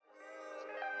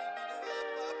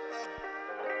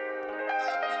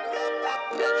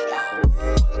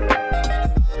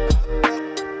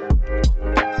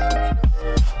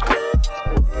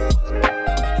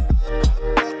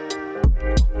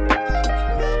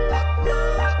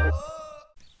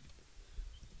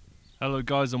Hello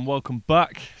guys and welcome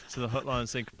back to the Hotline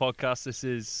Sinker podcast. This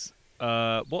is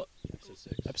what?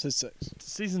 Episode 6.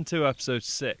 Season 2, episode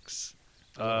 6.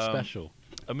 Special.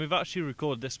 And we've actually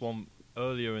recorded this one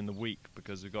earlier in the week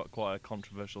because we've got quite a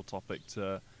controversial topic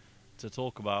to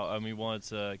talk about, and we wanted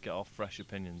to get our fresh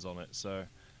opinions on it. So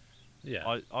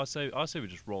Yeah, I say we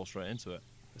just roll straight into it.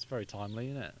 it's very timely,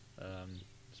 isn't it?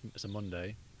 It's a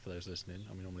Monday for those listening,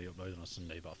 and we normally upload on a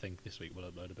Sunday, but I think this week we'll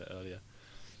upload a bit earlier.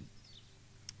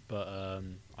 But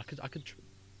I could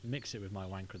mix it with my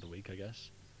wanker of the week, I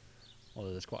guess.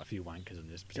 Although there's quite a few wankers in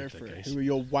this Go particular for it. case. Who are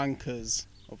your wankers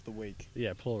of the week?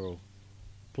 Yeah, plural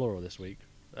this week.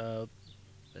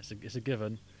 It's a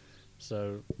given.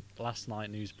 So last night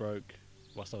news broke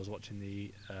whilst I was watching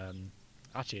the.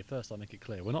 Actually, first I'll make it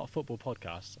clear, we're not a football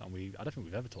podcast, and I don't think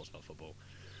we've ever talked about football.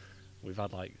 We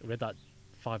had that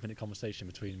 5-minute conversation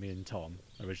between me and Tom,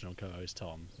 original co-host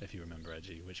Tom, if you remember,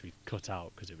 Edgy, which we cut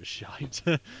out because it was shite.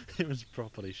 It was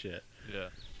properly shit.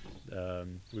 Yeah.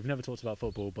 We've never talked about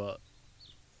football, but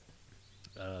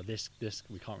this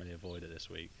we can't really avoid it this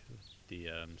week.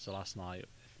 So last night,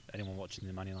 anyone watching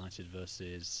the Man United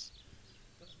versus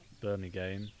Burnley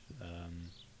game,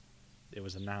 it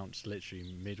was announced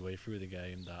literally midway through the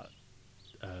game that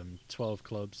 12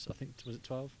 clubs, I think, was it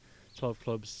 12? 12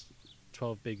 clubs,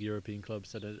 12 big European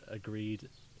clubs had agreed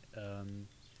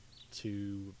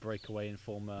to break away and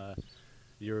form a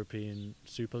European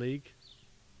Super League.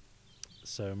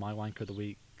 So my wanker of the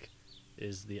week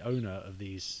is the owner of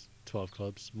these 12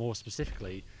 clubs, more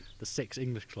specifically the 6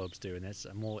 English clubs doing this,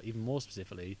 and even more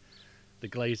specifically the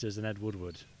Glazers and Ed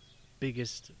Woodward,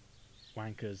 biggest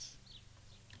wankers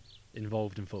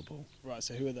involved in football. Right,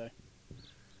 so who are they?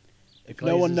 The If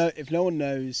no one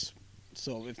Glazers-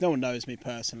 knows me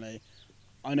personally,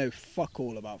 I know fuck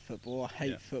all about football. I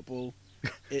hate Yeah. football.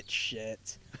 It's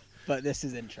shit. But this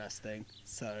is interesting.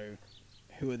 So,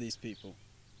 who are these people?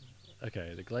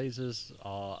 Okay, the Glazers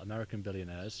are American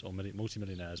billionaires, or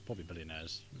multi-millionaires, probably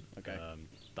billionaires, Okay.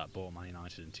 that bought Man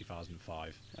United in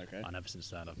 2005. Okay. And ever since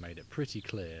then, I've made it pretty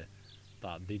clear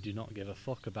that they do not give a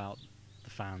fuck about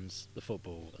the fans, the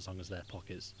football, as long as their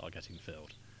pockets are getting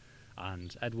filled.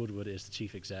 And Ed Woodward is the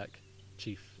chief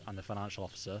and the financial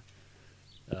officer.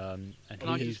 And Can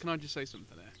I just say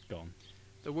something there? Go on.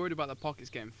 They're worried about their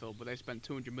pockets getting filled, but they spend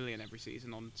 200 million every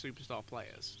season on superstar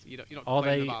players. You're not Are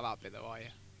complaining they- about that bit, though, are you?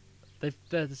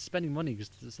 They're spending money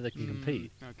so they can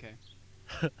compete. Okay.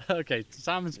 Okay,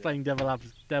 Simon's playing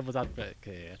devil's advocate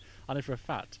here. I know for a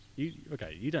fact. You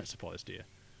don't support this, do you?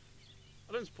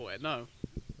 I don't support it. No.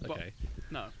 But- Okay.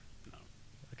 No.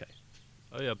 Okay.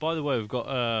 Oh yeah. By the way, we've got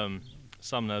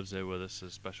Sam Nebs here with us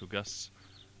as special guests.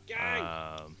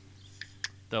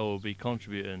 They will be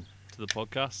contributing to the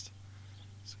podcast.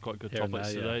 It's quite good Here and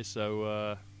topics there, today. yeah.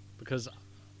 So Because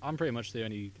I'm pretty much the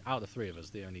only, out of the three of us,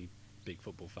 the only big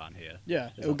football fan here. Yeah,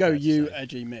 Is it'll that go fair to you, say?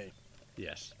 Edgy, me.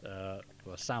 Yes.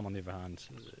 Well, Sam, on the other hand,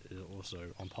 is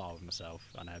also on par with myself,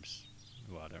 and Ebbs.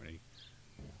 Well, I don't really.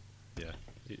 Yeah,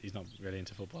 he's not really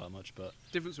into football that much, but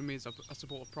Difference with me is I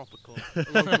support a proper club,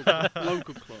 a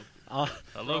local club,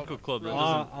 a local club that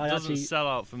Rather- doesn't, I doesn't actually- sell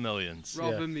out for millions.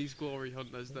 rather Yeah. than these glory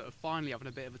hunters that are finally having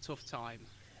a bit of a tough time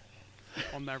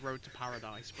on their road to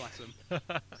paradise. Bless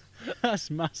them.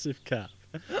 that's massive cap.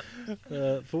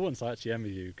 For once, I actually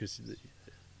envy you because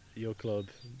your club.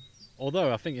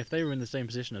 Although I think if they were in the same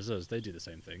position as us, they'd do the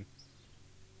same thing.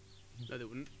 No, they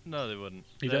wouldn't. No, they wouldn't.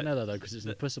 You don't know that though, because it's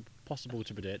impossible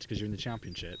to predict because you're in the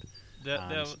championship They're, and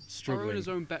they're, Our struggling. owners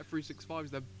own Bet365s.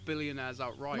 They're billionaires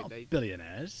outright. Not They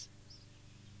billionaires.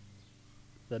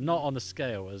 They're not on the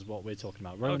scale as what we're talking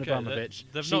about. Roman Okay, Abramovich,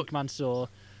 they've Sheikh not- Mansour,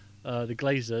 the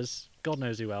Glazers, God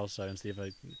knows who else owns the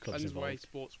other clubs Fensway involved.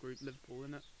 Sports Group, Liverpool,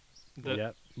 innit? they're-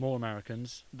 Yeah, more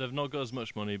Americans. they've not got as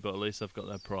much money, but at least they've got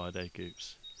their pride, eh,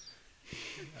 Coops?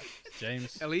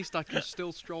 James, At least I can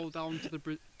still stroll down to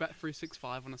the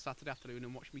Bet365 on a Saturday afternoon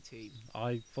and watch me team.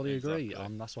 I fully agree.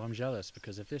 Exactly. That's why I'm jealous,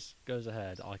 because if this goes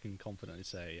ahead, I can confidently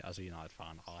say, as a United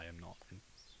fan, I am not.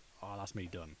 Oh, that's me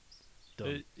done.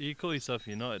 Done. You call yourself a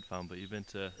United fan, but you've been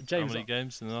to James, how many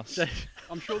games in the last?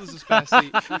 I'm sure there's a spare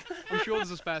seat. I'm sure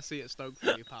there's a spare seat at Stoke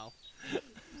for you, pal.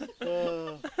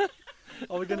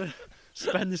 Are we going to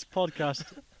spend this podcast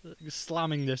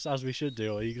slamming this as we should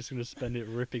do, or are you just going to spend it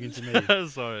ripping into me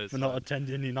Sorry, it's for not fine.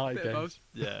 attending United Bit of games?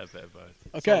 both. Yeah, a bit of both.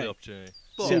 It's Okay. all the opportunity.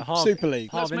 But Yeah, half- Super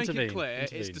League. half let's make intervene, it clear,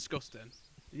 it's intervene. disgusting.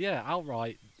 Yeah,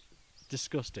 outright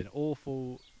disgusting,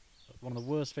 awful. One of the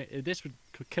worst things. This would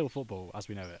could kill football as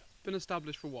we know it. been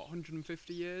established for what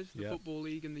 150 years. The Yeah. Football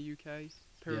League in the UK,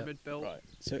 pyramid built. Right.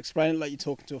 So explain it like you're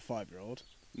talking to a 5-year-old.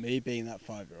 Me being that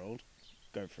 5-year-old,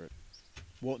 go for it.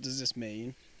 What does this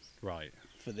mean Right.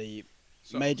 for the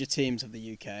So, major teams of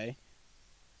the UK?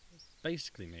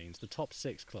 Basically means the top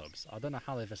 6 clubs. I don't know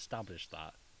how they've established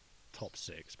that top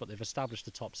 6, but they've established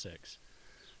the top 6.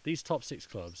 These top 6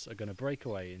 clubs are going to break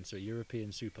away into a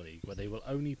European Super League where they will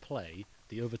only play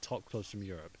the other top clubs from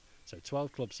Europe. So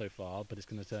 12 clubs so far, but it's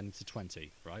going to turn into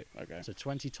 20, right? Okay. So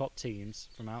 20 top teams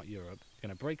from out Europe are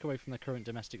going to break away from their current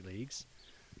domestic leagues.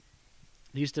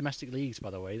 These domestic leagues, by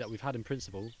the way, that we've had in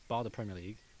principle, bar the Premier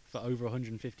League, for over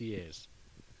 150 years.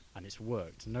 And it's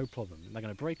worked, no problem. And they're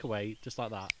going to break away, just like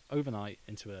that, overnight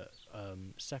into a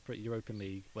separate European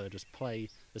League where they just play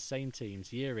the same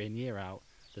teams year in, year out.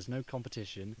 There's no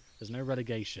competition, there's no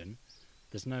relegation,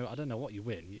 there's no... I don't know what you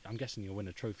win. I'm guessing you'll win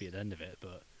a trophy at the end of it,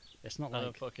 but it's not And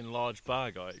like... a fucking large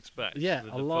bag, I expect. Yeah,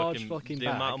 With a the large fucking The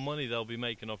bag. amount of money they'll be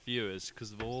making off viewers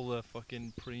because of all the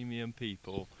fucking premium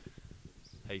people.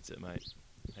 Hate it, mate.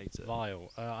 Hate it.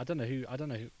 Vile. I don't know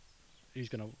who's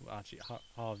going to... Actually,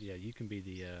 Harv, yeah, you can be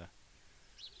the...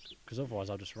 Because otherwise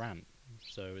I'll just rant.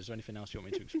 So is there anything else you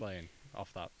want me to explain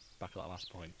off that, back of that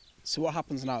last point? So what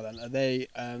happens now then? Are they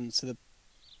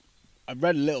I've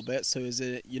read a little bit. So is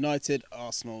it United,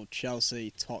 Arsenal,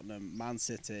 Chelsea, Tottenham, Man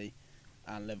City,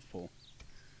 and Liverpool?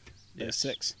 Those Yes.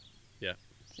 6. Yeah.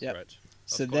 Yep. Correct.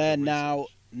 So quite they're good now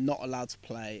not allowed to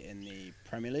play in the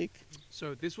Premier League.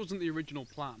 So this wasn't the original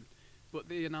plan, but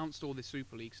they announced all this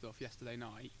Super League stuff yesterday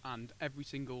night, and every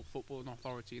single footballing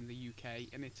authority in the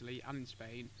UK, in Italy, and in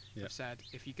Spain Yeah. have said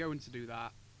if you're going to do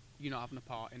that, you're not having a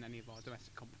part in any of our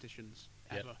domestic competitions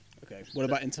Yeah. ever. Okay. What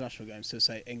about international games? So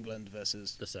say England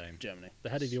versus The same. Germany. The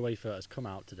head of UEFA has come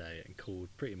out today and called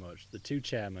pretty much the 2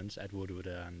 chairmen, Ed Woodward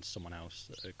and someone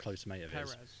else, a close mate of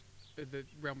his. Perez, the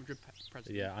Real Madrid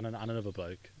president. Yeah, and another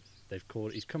bloke.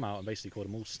 He's come out and basically called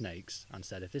them all snakes and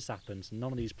said if this happens,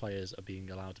 none of these players are being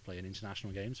allowed to play in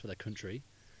international games for their country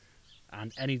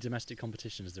and any domestic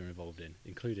competitions they're involved in,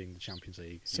 including the Champions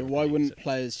League. So Europa why League, wouldn't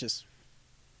etc.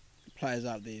 players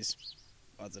out of these,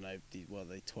 I don't know,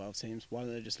 the 12 teams? Why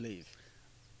don't they just leave?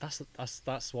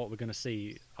 That's what we're going to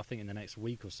see, I think, in the next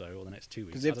week or so, or the next 2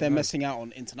 weeks. Because I if don't they're know. missing out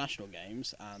on international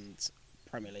games and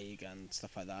Premier League and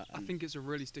stuff like that, I and think it's a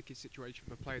really sticky situation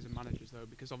for players and managers, though,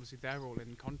 because obviously they're all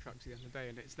in contracts at the end of the day,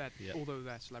 and it's their, Yeah. although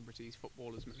they're celebrities,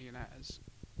 footballers, millionaires,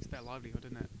 it's their livelihood,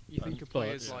 isn't it? You think of But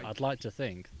players like I'd like to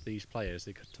think these players,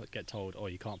 they could get told, oh,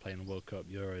 you can't play in the World Cup,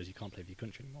 Euros, you can't play for your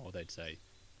country anymore. They'd say,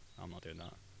 I'm not doing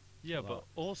that. Yeah, Well,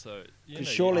 but also, you know, because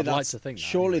surely I'd like that's to think that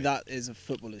surely anyway. that is a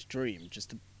footballer's dream,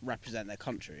 just to represent their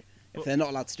country. If But- they're not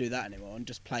allowed to do that anymore and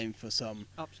just playing for some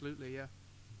absolutely, yeah.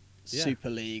 Yeah. Super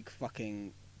League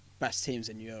fucking best teams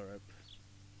in Europe,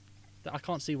 I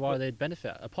can't see why they'd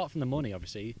benefit, apart from the money,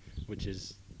 obviously, which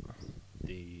is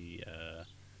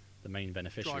the main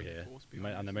beneficiary Driving here, force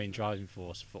behind and the this, main isn't it? driving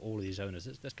force for all of these owners.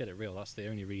 Let's get it real. That's the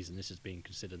only reason this is being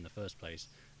considered in the first place.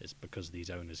 It's because these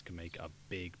owners can make a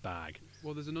big bag.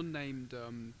 Well, there's an unnamed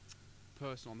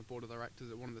person on the board of directors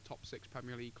at one of the top 6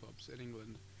 Premier League clubs in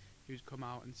England who's come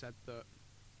out and said that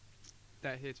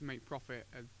they're here to make profit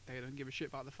and they don't give a shit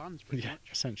about the fans, pretty Yeah, much.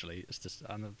 essentially, it's just,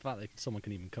 and the fact that someone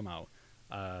can even come out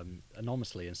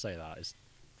anonymously and say that is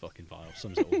fucking vile.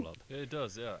 Sums it all up. Yeah, it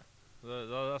does, yeah.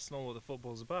 That's not what the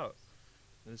football's about.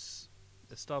 It's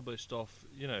established off,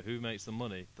 you know, who makes the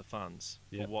money? The fans.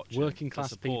 Yeah. For watching, Working for class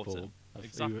supporting. people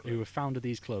Exactly. who have founded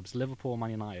these clubs, Liverpool,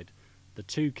 Man United, the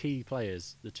 2 key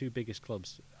players, the 2 biggest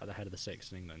clubs at the head of the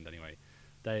 6 in England anyway,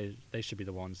 they should be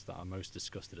the ones that are most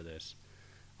disgusted at this.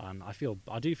 And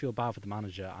I do feel bad for the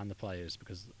manager and the players,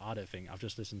 because I don't think, I've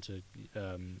just listened to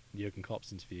Jurgen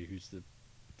Klopp's interview, who's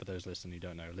for those listening who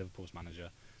don't know, Liverpool's manager,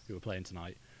 who were playing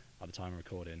tonight at the time of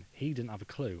recording. He didn't have a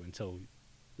clue until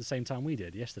the same time we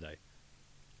did yesterday.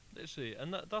 Literally,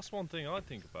 and that's one thing I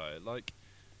think about it. Like,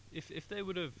 if they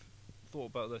would have thought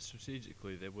about this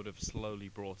strategically, they would have slowly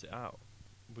brought it out.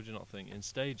 Would you not think? In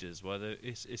stages, where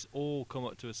it's all come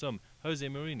up to a sum. Jose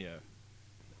Mourinho,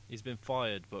 he's been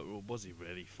fired, but was he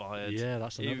really fired? Yeah,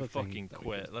 that's He another thing fucking that we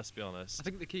quit. could- Let's be honest. I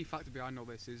think the key factor behind all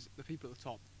this is the people at the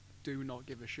top do not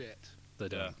give a shit They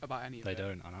don't. Yeah. about any of They it.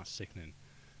 don't, and that's sickening.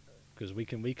 Because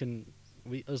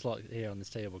we us lot here on this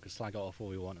table could slag it off all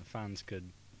we want, and fans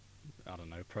could, I don't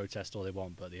know, protest all they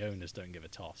want, but the owners don't give a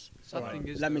toss. Sad Alright, thing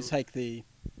is, let me though, take the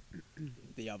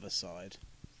other side,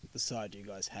 the side you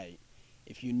guys hate.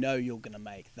 If you know you're gonna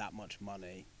make that much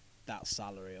money, that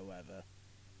salary or whatever,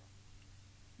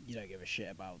 you don't give a shit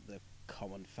about the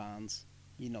common fans.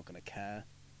 You're not gonna care.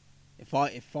 If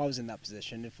I was in that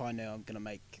position, if I know I'm gonna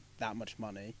make that much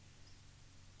money,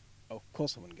 of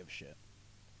course I wouldn't give a shit.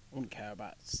 I wouldn't care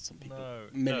about some people, No,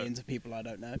 millions of people I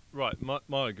don't know. Right, my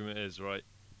argument is, right,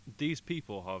 these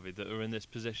people, Harvey, that are in this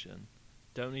position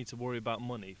don't need to worry about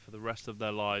money for the rest of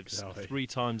their lives Exactly. 3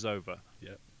 times over.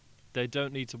 Yep. They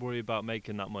don't need to worry about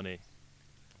making that money.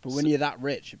 But when you're that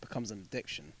rich, it becomes an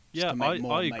addiction. Just Yeah, to make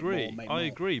more, I make agree. more, make I more.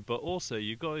 agree, but also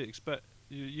you got to expect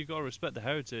you got to respect the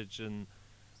heritage and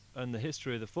the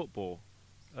history of the football.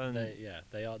 And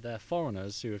They're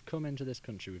foreigners who have come into this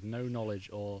country with no knowledge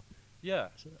or yeah,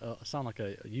 sound like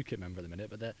a UKIP member at the minute,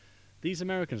 but these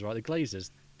Americans, right, the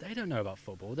Glazers, they don't know about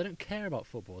football. They don't care about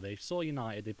football. They saw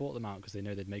United, they bought them out because they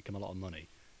know they'd make them a lot of money.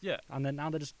 yeah. And then now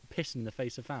they're just pissing in the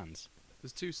face of fans.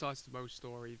 There's 2 sides to both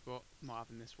story, but I'm not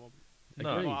having this one. No.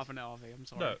 I'm Agreed. not having it, Harvey. I'm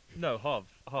sorry. No, Harv,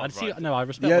 I right. respect The, what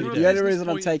only, you the do. only Business reason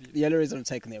I'm point of view. the only reason I'm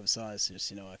taking the other side is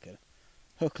just like a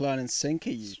hook, line, and sinker.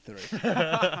 You three.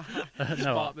 No,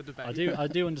 Part of the debate. I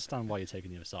do understand why you're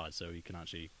taking the other side, so you can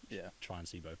actually Yeah. try and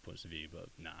see both points of view. But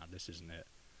nah, this isn't it.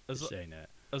 As, This ain't it.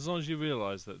 as long as you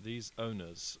realise that these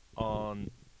owners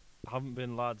haven't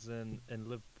been lads in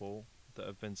Liverpool that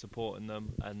have been supporting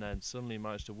them and then suddenly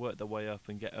managed to work their way up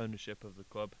and get ownership of the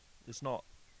club. It's not.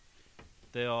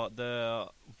 They're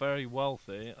very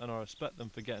wealthy, and I respect them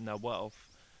for getting their wealth,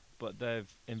 but they've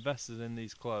invested in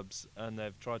these clubs and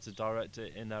they've tried to direct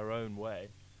it in their own way,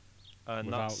 and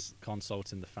Without that's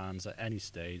consulting the fans at any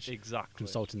stage, exactly.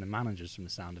 consulting the managers from the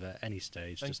sound of it at any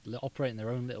stage, And- just operating their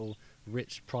own little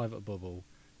rich private bubble,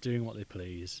 doing what they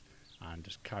please, and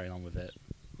just carrying on with it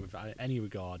without any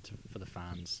regard for the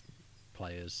fans,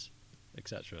 players,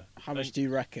 etc. How much do you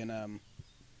reckon?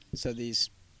 So these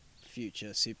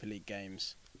future Super League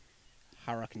games,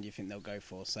 how reckon do you think they'll go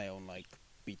for? Say on like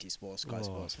BT Sports, Sky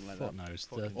Sports, something like fuck that, knows.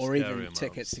 Fucking or scary even amounts.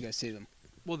 tickets to go see them.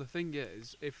 Well, the thing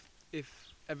is, if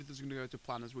everything's going to go to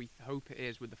plan as we hope it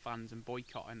is with the fans and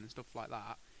boycotting and stuff like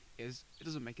that, is it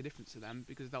doesn't make a difference to them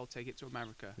because they'll take it to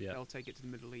America, Yeah. they'll take it to the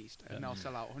Middle East, Yeah. and they'll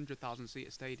sell out 100,000 seat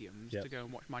stadiums Yeah. to go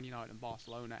and watch Man United and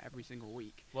Barcelona every single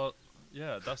week. Well,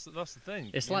 yeah, that's the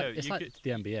thing. It's You like know, it's you like could-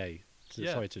 the NBA. So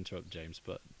Yeah. Sorry to interrupt, James,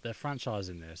 but they're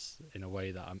franchising this in a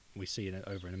way that we see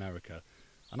over in America,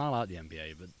 and I like the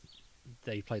NBA, but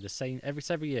they play the same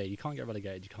every year. You can't get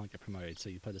relegated, you can't get promoted, so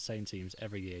you play the same teams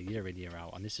every year, year in, year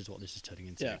out, and this is what this is turning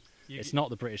into. Yeah. It's not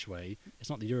the British way, it's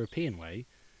not the European way.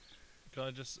 Can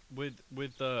I just with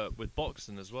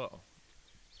boxing as well?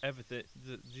 Everything.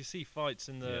 Do you see fights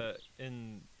in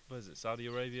in what is it, Saudi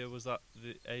Arabia? Was that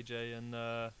the AJ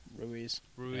and Ruiz.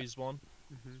 Ruiz one?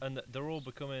 Mm-hmm. And they're all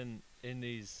becoming in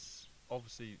these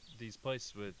these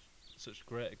places with such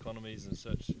great economies and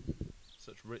such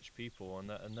rich people, and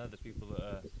they're the people that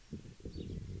are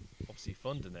obviously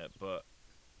funding it. But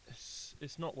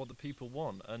it's not what the people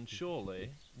want. And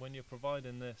surely, when you're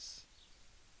providing this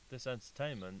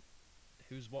entertainment,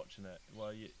 who's watching it?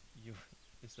 Well, you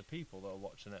it's the people that are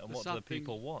watching it, and The what do sad the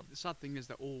people want? The sad thing is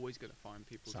they're always going to find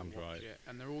people Sounds to watch right. it,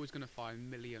 and they're always going to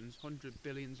find millions, 100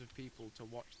 billions of people to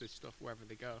watch this stuff wherever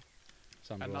they go,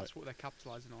 Sounds and right. that's what they're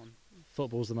capitalising on.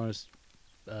 Football's the most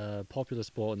popular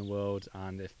sport in the world,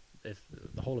 and if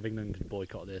the whole of England could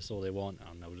boycott this all they want,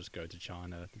 and they'll just go to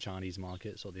China, the Chinese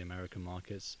markets or the American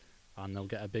markets, and they'll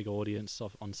get a big audience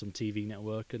on some TV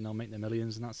network, and they'll make their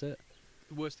millions, and that's it.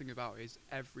 The worst thing about it is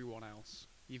everyone else.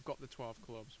 You've got the 12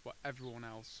 clubs, but everyone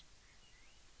else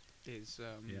is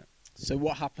Yeah. So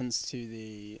what happens to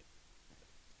the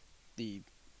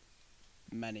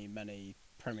many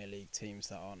Premier League teams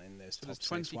that aren't in this So top there's 6?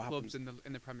 20 What clubs happens,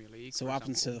 in the Premier League. so for what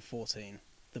happens to example. the 14?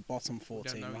 The bottom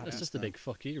 14? know What yet. That's happens just to a them? big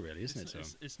fuck you, really, isn't it, Tom?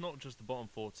 It's not just the bottom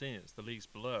 14; it's the leagues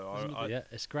below. Isn't it? Yeah,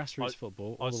 it's grassroots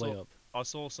football all I the way saw- up. I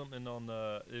saw something on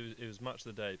it was Match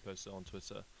of the Day posted on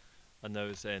Twitter, and they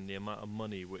were saying the amount of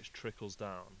money which trickles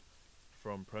down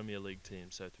from Premier League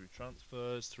teams, so through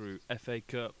transfers, through FA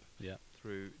Cup, Yeah.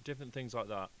 through different things like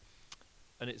that,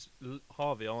 and it's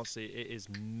Harvey. Honestly, it is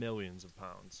millions of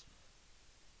pounds,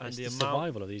 and It's the the amount.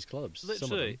 survival of these clubs. some of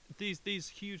Literally, them. these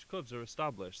huge clubs are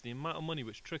established. The amount of money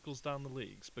which trickles down the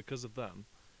leagues because of them,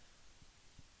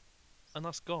 and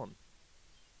that's gone.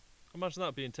 Imagine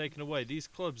that being taken away. These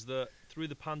clubs that, through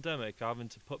the pandemic, are having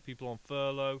to put people on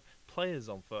furlough, players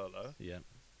on furlough, Yeah.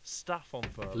 staff on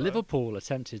furlough. Liverpool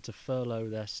attempted to furlough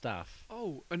their staff.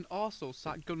 Oh, and Arsenal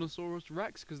sacked Gunnosaurus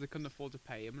Rex because they couldn't afford to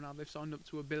pay him, and now they've signed up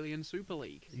to a billion Super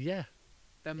League. Yeah.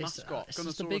 Their It's, mascot, it's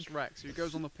just a Gunnosaurus big- Rex, who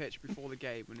goes on the pitch before the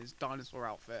game in his dinosaur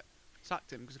outfit,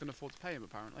 sacked him because they couldn't afford to pay him,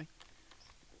 apparently.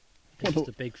 It's Wonder- just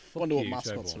a big fuck Wonder you what to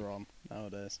mascots everyone. are on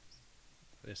nowadays.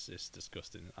 This is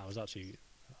disgusting. I was actually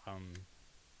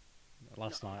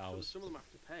last night. I was Some of them have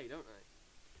to pay, don't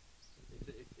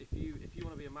they? If you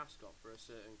want to be a mascot for a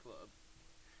certain club,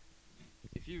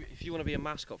 if you want to be a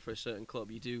mascot for a certain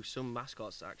club, you do some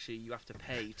mascots actually you have to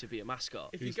pay to be a mascot.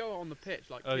 If you go on the pitch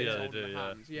like Oh, kids yeah, they holding do, their yeah.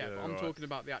 hands, Yeah, but I'm right. talking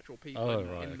about the actual people Oh, in,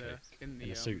 right, in okay. the In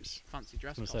the suits. fancy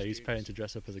dress I was gonna say he's costumes. paying to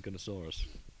dress up as a Gunnosaurus.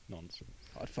 Nonsense.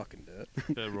 I'd fucking do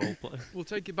it. Bit of role play. We'll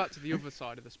take it back to the other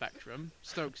side of the spectrum.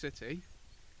 Stoke City,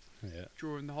 Yeah.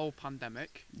 during the whole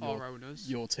pandemic, our owners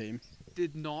Your team.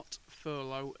 did not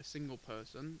furlough a single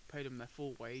person, paid them their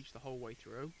full wage the whole way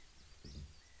through.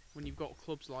 When you've got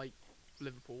clubs like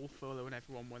Liverpool furloughing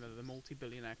everyone when they're the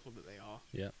multi-billionaire club that they are.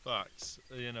 Facts.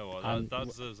 You know what? And That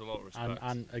deserves a lot of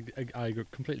respect. I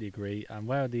completely agree. And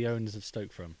where are the owners of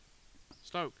Stoke from?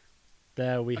 Stoke.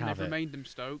 There we And have they've it. remained them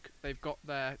Stoke. They've got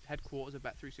their headquarters at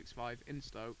Bet365 in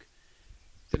Stoke.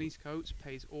 Denise Coates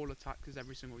pays all her taxes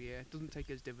every single year. Doesn't take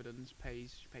his dividends. Paid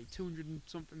 200 and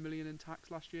something million in tax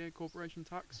last year, corporation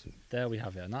tax. There we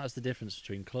have it. And that is the difference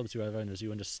between clubs who have owners who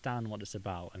understand what it's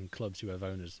about and clubs who have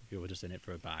owners who are just in it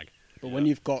for a bag. But when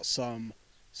you've got some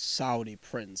Saudi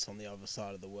prince on the other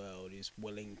side of the world who's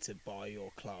willing to buy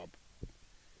your club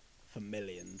for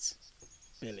millions,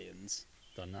 billions,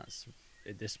 Then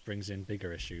this brings in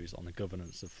bigger issues on the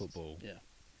governance of football, yeah.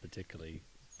 particularly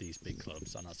these big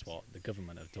clubs, and that's what the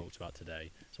government have talked about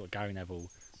today. So what Gary Neville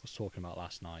was talking about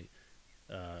last night.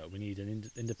 We need an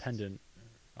independent.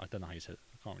 I don't know how you said.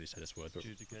 I can't really say this word, but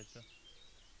Adjudicator.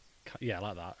 yeah,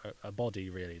 like that. A body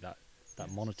really that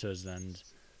monitors and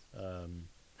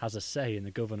has a say in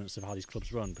the governance of how these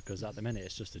clubs run. Because at the minute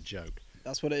it's just a joke.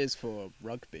 That's what it is for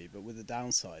rugby, but with the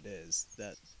downside is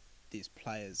that these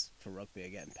players for rugby are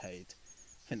getting paid.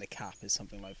 I think the cap is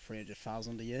something like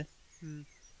 300,000 a year.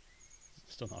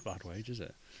 Still not a bad wage, is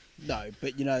it? No,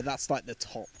 but that's like the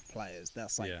top players.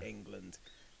 That's like Yeah. England,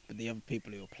 but the other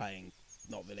people who are playing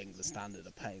not the England standard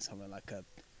are paying something like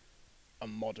a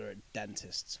moderate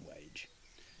dentist's wage.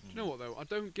 Do you know what though? I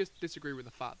don't disagree with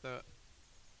the fact that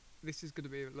this is going to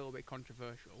be a little bit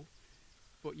controversial,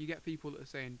 but you get people that are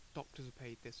saying doctors are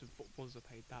paid this and footballers are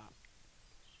paid that.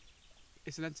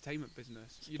 It's an entertainment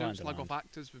business. You Supply don't and slag off demand.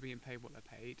 actors for being paid what they're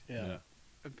paid, Yeah.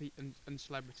 and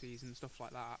celebrities and stuff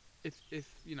like that. If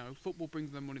football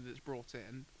brings them money that's brought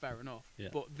in, fair enough. Yeah.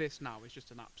 But this now is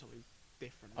just an absolute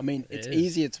different. I mean, It it's is.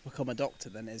 easier to become a doctor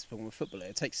than it is to become a footballer.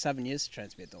 It takes 7 years to train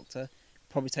to be a doctor.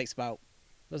 Probably takes about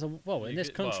There's in You this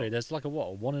get- country, well- there's like a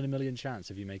 1 in a million chance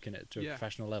of you making it to a Yeah.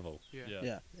 professional level. yeah.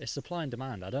 yeah. It's supply and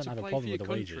demand. I don't To have a play problem for with your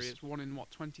the country, wages. it's one in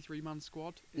 23-man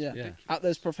squad. It's Yeah. ridiculous. At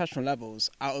those professional levels,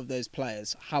 out of those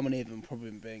players, how many of them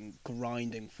probably been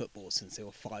grinding football since they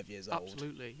were 5 years old?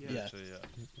 Absolutely, yeah. Yeah. Actually, yeah.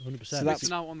 100%. So that's-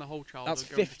 Missing out on the whole childhood. That's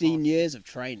going to 15 sport. years of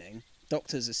training.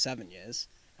 Doctors are 7 years.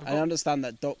 I've I got- understand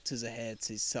that doctors are here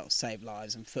to sort of save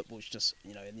lives, and football's just,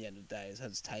 in the end of the day, is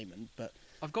entertainment. But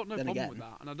I've got no Then problem with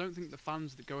again- that, and I don't think the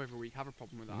fans that go every week have a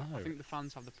problem with that. No. I think the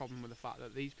fans have the problem with the fact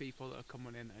that these people that are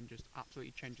coming in and just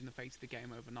absolutely changing the face of the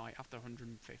game overnight after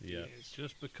 150 Yeah. years.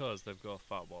 Just because they've got a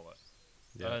fat wallet.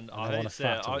 Yeah, And they I want hate a to say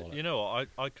it, fatter wallet. you know what,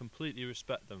 I completely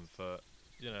respect them for,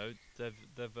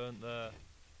 they've earned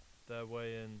their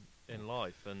way in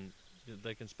life, and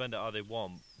they can spend it how they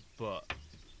want, but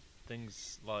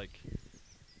things like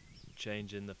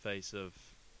changing the face of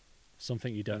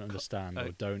Something you don't understand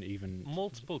or don't even.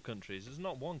 multiple countries, it's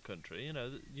not one country,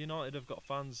 United have got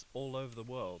fans all over the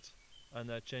world, and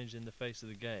they're changing the face of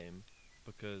the game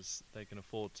because they can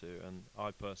afford to, and I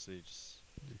personally just...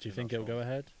 Do you Yeah, think that's it'll go all.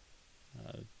 ahead?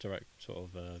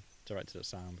 Directed at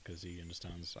Sam because he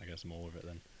understands, I guess, more of it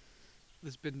than.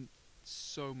 There's been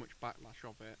so much backlash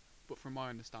of it, but from my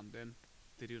understanding,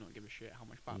 they do not give a shit how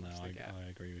much No, backlash they get. I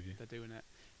agree with you. They're doing it.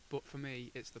 But for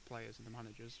me, it's the players and the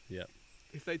managers. Yeah.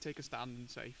 If they take a stand and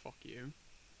say, fuck you,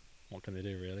 What can they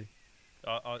do, really?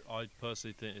 I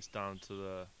personally think it's down to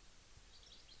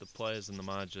the players and the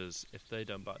managers. If they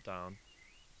don't back down,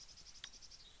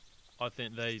 I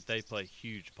think they play a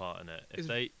huge part in it.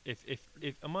 If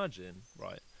imagine,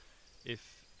 right,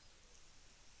 if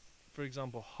for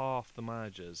example half the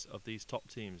managers of these top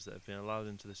teams that have been allowed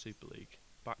into the Super League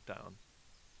back down,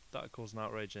 that would cause an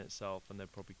outrage in itself, and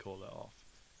they'd probably call it off.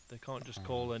 They can't just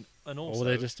call and Or also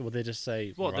will they just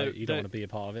say, Well, right, they- you don't they- want to be a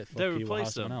part of it? Fuck they you, we'll hire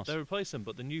replace someone them. else. They replace them,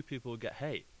 but the new people will get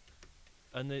hate,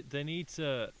 and they need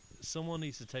to. Someone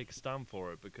needs to take a stand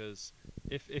for it, because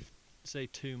if say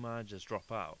 2 managers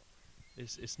drop out,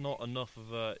 it's not enough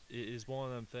of a. It is one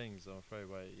of them things, I'm afraid,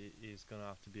 where it is going to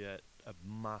have to be a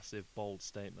massive, bold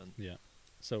statement Yeah.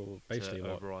 So basically, to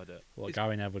what override it. What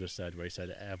Gary Neville just said, where he said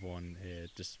everyone here,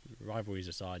 just rivalries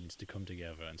aside, needs to come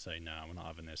together and say, no, we're not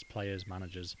having this. Players,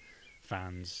 managers,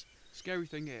 fans. scary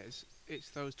thing is, it's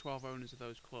those 12 owners of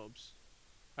those clubs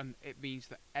and it means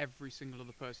that every single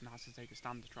other person has to take a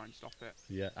stand to try and stop it.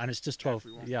 Yeah, and it's just 12.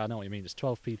 Everyone. Yeah, I know what you mean. It's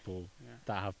 12 people Yeah.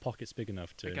 that have pockets big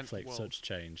enough to Against the inflict world. such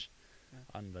change, Yeah.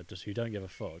 and just who don't give a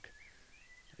fuck.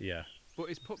 Yeah, But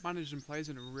it's put managers and players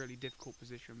in a really difficult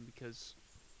position because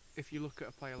if you look at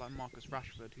a player like Marcus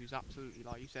Rashford, who's absolutely,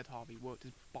 like you said, Harvey, worked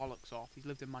his bollocks off. He's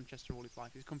lived in Manchester all his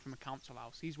life. He's come from a council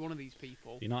house. He's one of these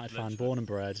people. United fan, Literally. born and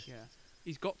bred, Yeah.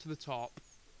 He's got to the top,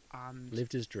 and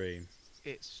lived his dream.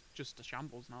 it's just a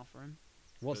shambles now for him.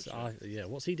 What's Literally.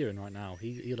 what's he doing right now?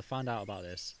 He'll have found out about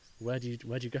this. Where'd you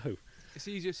go? It's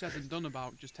easier said than done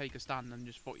about just take a stand and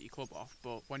just fuck your club off.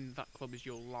 But when that club is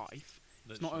your life,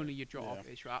 it's not Literally. only your job,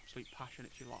 Yeah. it's your absolute passion,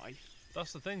 it's your life.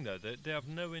 That's the thing, though. They have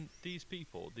no these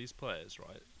people, these players,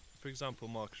 right? For example,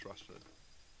 Marcus Rashford.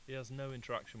 He has no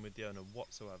interaction with the owner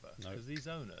whatsoever. No. Because these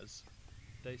owners,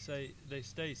 they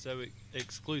stay so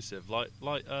exclusive. Like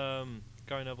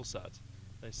Gary Neville said,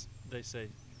 they say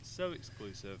so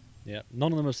exclusive. Yeah,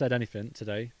 none of them have said anything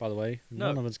today. By the way, No,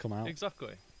 none of them's come out.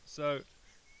 Exactly. So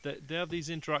they have these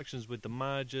interactions with the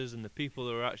managers and the people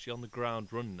that are actually on the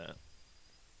ground running it,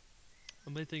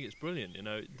 and they think it's brilliant. You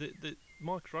know, the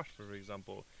Marcus Rashford, for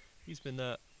example, he's been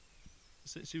there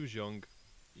since he was young.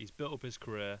 He's built up his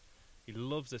career. He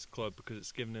loves this club because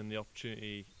it's given him the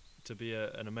opportunity to be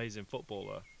an amazing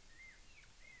footballer.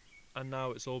 And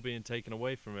now it's all being taken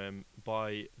away from him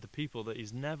by the people that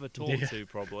he's never talked Yeah. to,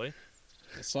 probably.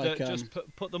 It's like that just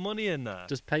put the money in there.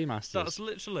 Just paymasters. That's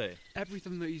literally.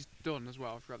 Everything that he's done as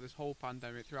well throughout this whole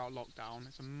pandemic, throughout lockdown,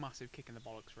 it's a massive kick in the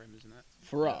bollocks for him, isn't it?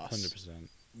 for Yeah, us. 100%.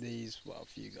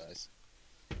 For you guys,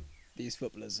 these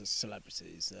footballers are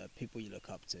celebrities, people you look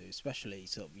up to, especially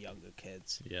sort of younger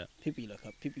kids. Yeah, People you look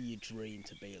up, people you dream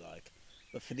to be like.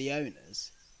 But for the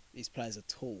owners, these players are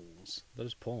tools. they're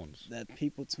just pawns. They're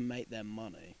people to make their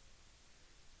money.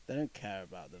 They don't care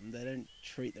about them. They don't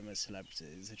treat them as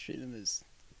celebrities. They treat them as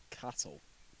cattle.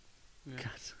 Yeah.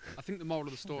 Cat. I think the moral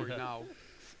of the story Yeah. now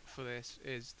for this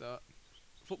is that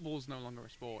football's no longer a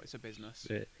sport; it's a business.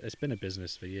 It's been a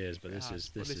business for years, but It this has, is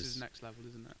but this this is next level,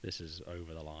 isn't it? this is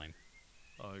over the line.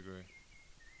 I agree.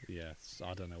 Yeah,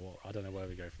 I don't know where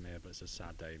we go from here, but it's a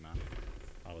sad day, man.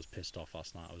 I was pissed off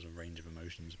last night. I was a range of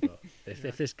emotions, but if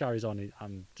Yeah. this carries on,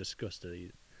 I'm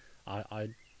disgusted. I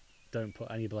don't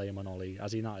put any blame on Ollie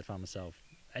as a United fan myself.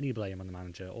 Any blame on the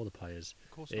manager or the players.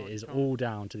 Of course It not, you is can't. all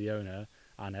down to the owner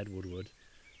and Ed Woodward,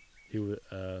 who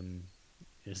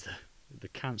is the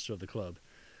cancer of the club.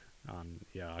 And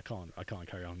yeah, I can't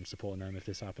carry on supporting them if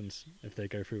this happens. If they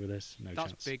go through with this, no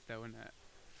That's chance. big, though, isn't it?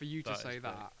 For you to That is say big.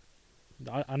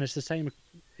 that, And it's the same.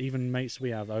 Even mates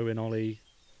we have, Owen, Ollie,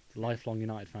 lifelong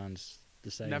United fans,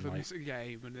 the same. never like, miss a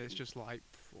game, and it's just like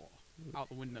phew, out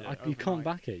the window. Yeah. you can't overnight.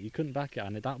 back it. You couldn't back it,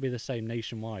 and that'd be the same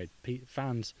nationwide.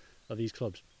 Fans of these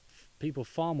clubs, people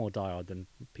far more diehard than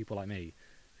people like me,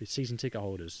 who season ticket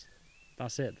holders.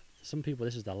 That's it. Some people,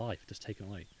 this is their life, just taken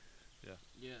away.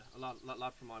 Yeah, a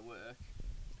lad from my work,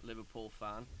 Liverpool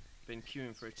fan, been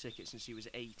queuing for a ticket since he was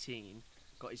 18.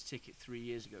 Got his ticket 3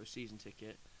 years ago, season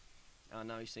ticket, and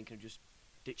now he's thinking of just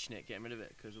ditching it, getting rid of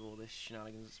it because of all this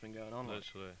shenanigans that's been going on. like.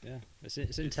 Literally. Yeah, it's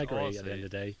integrity at the end honestly- of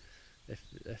the day.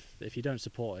 If you don't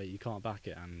support it, you can't back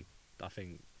it, and I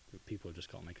think people have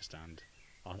just got to make a stand.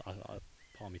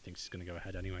 Part of me thinks it's going to go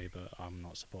ahead anyway, but I'm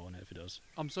not supporting it if it does.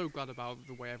 I'm so glad about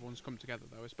the way everyone's come together,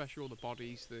 though, especially all the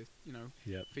bodies, the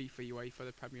Yep. FIFA, UEFA,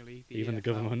 the Premier League, the Even the EFL,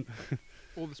 government.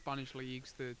 all the Spanish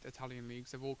leagues, the Italian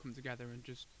leagues, they've all come together and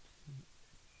just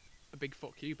a big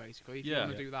fuck you, basically. If you Yeah.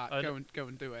 want to do that, I go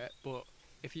and do it. But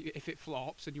if it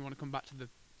flops and you want to come back to the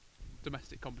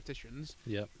domestic competitions,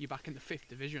 Yep. you're back in the 5th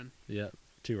division. Yeah,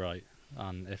 too right.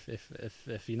 And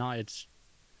if United's,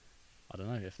 I don't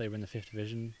know, if they win the 5th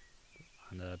division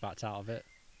and backed out of it,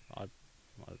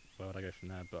 where would I go from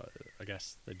there? But I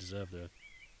guess they deserve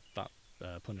that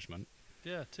punishment.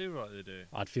 Yeah, too right they do.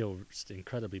 I'd feel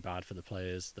incredibly bad for the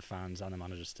players, the fans, and the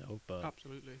manager still. But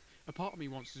Absolutely. A part of me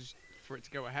wants for it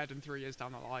to go ahead, and 3 years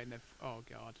down the line, oh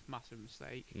god, massive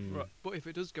mistake. mm, Right. But if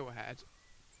it does go ahead,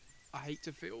 I hate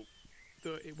to feel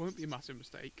that it won't be a massive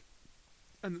mistake,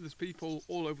 and that there's people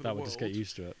all over that the would world just get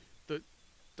used to it.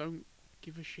 don't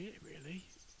give a shit, really.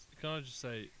 Can I just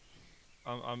say,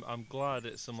 I'm glad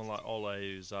it's someone like Ole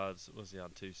who's had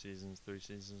 2 seasons, 3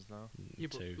 seasons now. Yeah,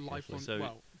 but Too, lifelong, So-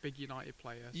 well, big United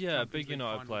player. Yeah, Champions big League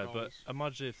United final player. But goals.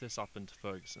 imagine if this happened to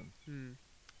Ferguson. Hmm.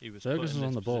 He was put in Ferguson's this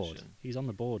on the board. position. He's on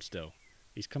the board still.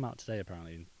 He's come out today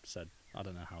apparently and said, I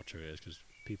don't know how true it is because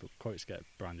people quotes get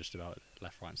brandished about it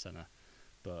left, right, and centre,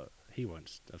 but he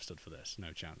won't have stood for this.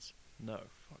 No chance. No,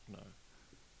 fuck no.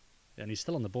 And he's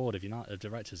still on the board of United, of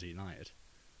directors at United,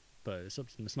 but it's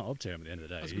not up to him at the end of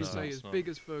the day. I was going No, to say, it's as not. big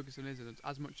as Ferguson is, and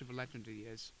as much of a legend he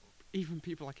is, even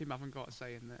people like him haven't got a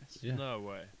say in this. Yeah. No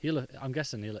way. I'm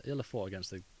guessing he'll have fought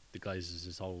against the Glazers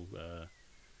his whole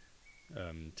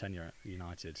tenure at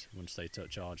United once they took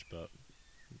charge, but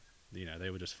they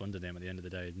were just funding him at the end of the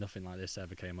day. Nothing like this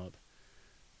ever came up.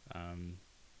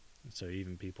 So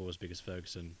even people as big as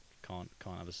Ferguson can't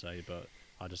have a say. But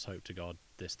I just hope to God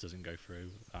this doesn't go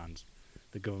through, and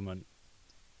the government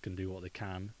can do what they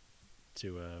can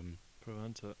to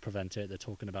prevent it. They're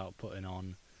talking about putting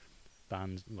on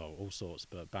bans, well, all sorts,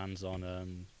 but bans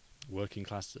on working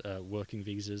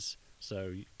visas.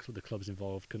 So the clubs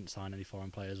involved couldn't sign any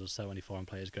foreign players or sell any foreign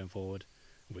players going forward,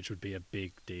 which would be a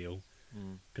big deal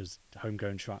because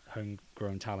homegrown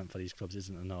talent for these clubs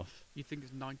isn't enough. You think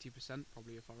it's 90%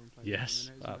 probably a foreign player? Yes,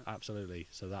 isn't it? absolutely.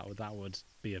 So that would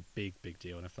be a big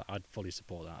deal, and I'd fully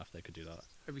support that if they could do that.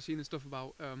 Have you seen the stuff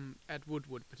about Ed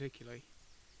Woodward particularly?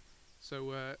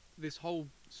 So this whole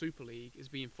Super League is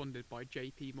being funded by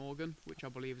J.P. Morgan, which I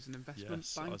believe is an investment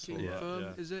Yes, I saw banking that, firm, yeah.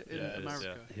 is it, in Yeah, it is,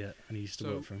 America? Yeah, and he used to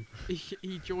So- work for him.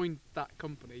 He joined that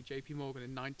company, J.P. Morgan,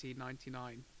 in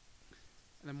 1999.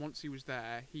 And then once he was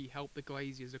there, he helped the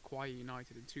Glaziers acquire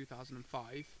United in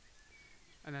 2005.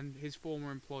 And then his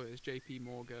former employers, J.P.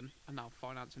 Morgan, are now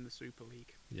financing the Super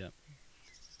League. Yeah.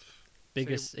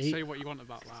 Biggest. Say what you want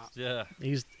about that. Yeah.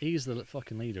 He's the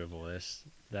fucking leader of all this.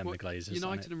 Them Well, the Glazers.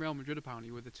 United and Real Madrid apparently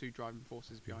were the two driving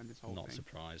forces behind this whole Not thing.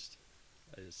 surprised.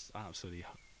 It's absolutely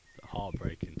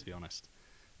heartbreaking, to be honest.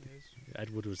 It is. Ed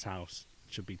Woodward's house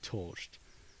should be torched,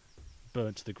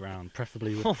 burnt to the ground,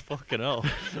 preferably with. Oh, fucking hell.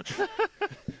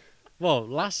 Well,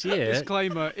 last year.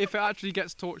 Disclaimer: if it actually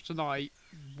gets torched tonight,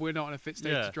 we're not in a fit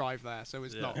state Yeah. to drive there, so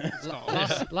it's Yeah. not. It's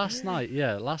not. Last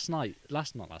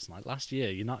year,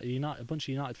 a bunch of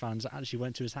United fans actually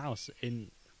went to his house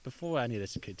before any of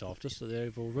this had kicked off, just at the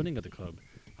overall running of the club,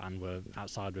 and were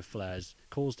outside with flares,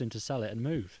 caused him to sell it and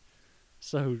move.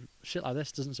 So shit like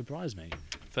this doesn't surprise me.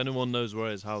 If anyone knows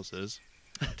where his house is,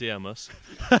 DM us.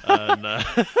 And,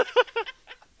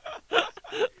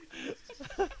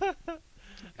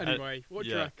 Anyway, what do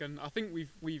you yeah. reckon? I think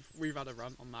we've had a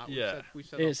rant on that. Yeah. We've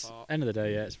said It's our part. end of the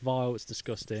day, yeah. It's vile. It's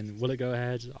disgusting. Will it go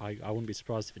ahead? I wouldn't be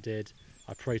surprised if it did.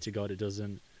 I pray to God it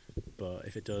doesn't. But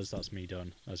if it does, that's me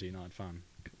done as a United fan.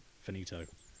 Finito.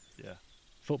 yeah.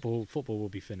 Football will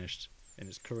be finished in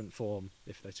its current form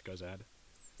if this goes ahead.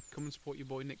 Come and support your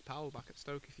boy Nick Powell back at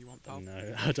Stoke if you want, pal.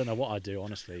 No, I don't know what I'd do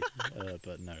honestly,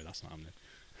 but no, that's not happening.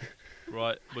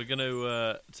 Right, we're going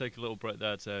to take a little break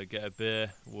there to get a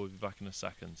beer. We'll be back in a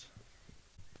second.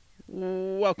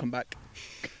 Welcome back.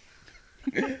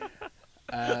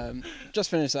 Just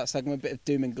finished that segment, a bit of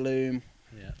doom and gloom,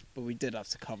 Yeah. but we did have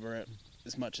to cover it.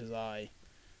 As much as I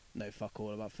know fuck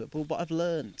all about football, but I've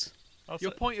learned.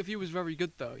 Your point of view was very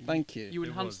good, though. Thank you. You It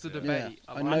enhanced was, the yeah. debate.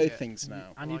 I like know it. things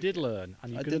now. And I you like did it. learn,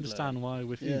 and you I could did understand why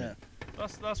we're fuming. Yeah,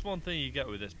 That's one thing you get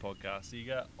with this podcast. You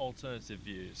get alternative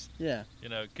views. yeah. You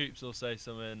know, Coops will say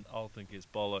something, I'll think it's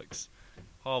bollocks.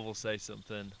 Harv will say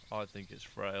something, I think it's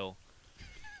frail.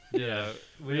 You know,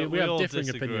 We we have all differing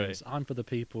disagree. opinions. I'm for the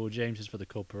people. James is for the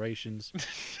corporations.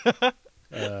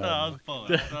 No, that's bollocks.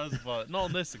 That's bollocks. Not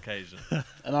on this occasion.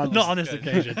 And I'm Not on this Okay.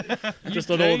 occasion. You Just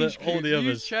on all the changed,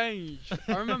 others. You changed.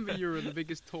 I remember you were the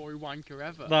biggest Tory wanker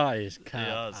ever. That is He cat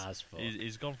has. as fuck.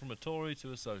 He's gone from a Tory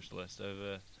to a socialist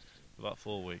over about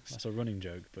 4 weeks. That's a running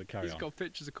joke, but carry He's on. got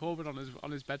pictures of Corbyn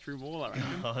on his bedroom wall, I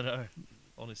reckon. I know.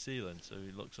 On his ceiling, so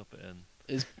he looks up at him.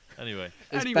 His- Anyway,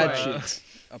 His Anyway, bed sheets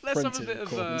are let's have a printed bit in of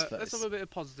Corbyn's face. let's have a bit of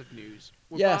positive news.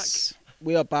 We're Yes,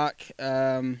 we are back.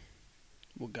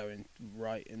 We're going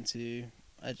right into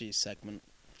Edgy's segment.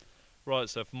 right,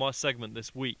 so for my segment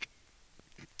this week,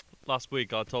 last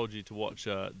week I told you to watch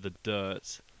The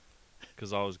Dirt,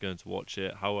 because I was going to watch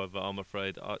it. However, I'm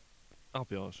afraid, I'll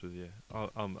be honest with you,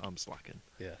 I'm slacking.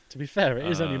 Yeah. To be fair, it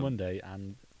is only Um, Monday,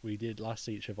 and we did last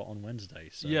see each other on Wednesday.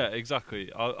 So Yeah,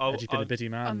 exactly. Edgy's been a busy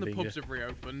man. and the being pubs have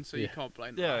reopened, so you Yeah. can't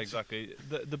blame. the Yeah, lads. exactly.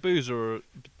 The the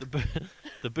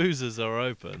boozers are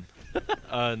open,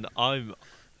 and I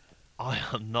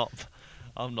am not.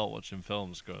 I'm not watching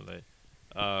films currently.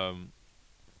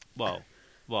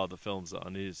 Well, the films that I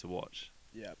needed to watch.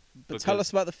 Yeah, but tell Because- us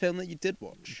about the film that you did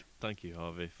watch. Thank you,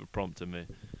 Harvey, for prompting me.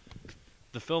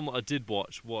 The film that I did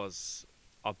watch was,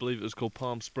 I believe it was called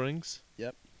Palm Springs.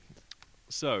 Yep.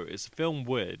 So it's a film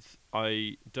with,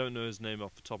 I don't know his name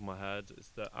off the top of my head. It's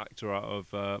the actor out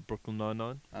of Brooklyn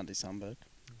Nine-Nine. Andy Samberg.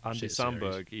 Andy Shit series.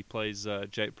 Samberg. He plays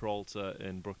Jake Peralta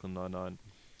in Brooklyn Nine-Nine.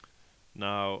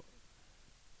 Now,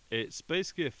 it's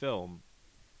basically a film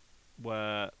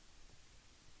where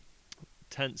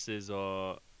tenses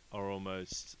are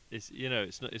almost,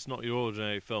 it's not your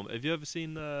ordinary film. Have you ever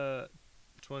seen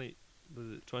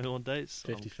Was it 21 dates?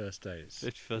 51st dates.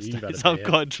 51st You better dates. be I'm it.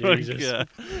 quite drunk. Jesus.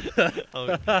 Yeah.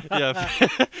 Oh, yeah.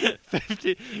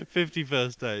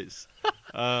 51st dates.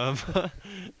 Um,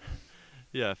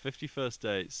 yeah, 51st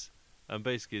dates, and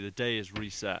basically the day is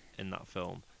reset in that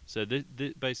film. So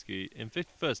basically in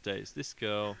 51st dates, this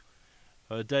girl,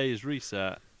 her day is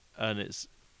reset, and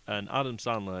Adam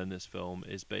Sandler in this film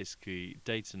is basically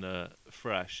dating her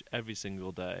fresh every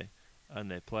single day,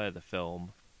 and they play the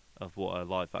film of what her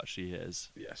life actually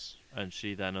is, Yes. and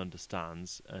she then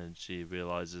understands, and she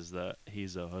realizes that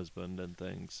he's her husband and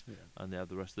things, Yeah. and they have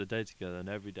the rest of the day together, and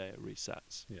every day it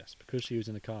resets. Yes, because she was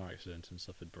in a car accident and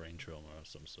suffered brain trauma of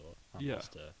some sort. And Yeah.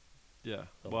 lost her Yeah.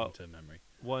 Well, long-term memory.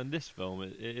 well, in this film,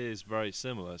 it is very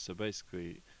similar. So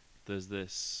basically, there's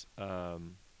this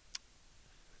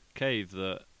cave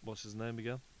that, what's his name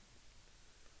again?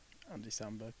 Andy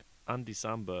Samberg. Andy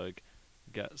Samberg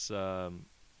gets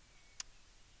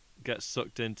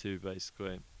sucked into,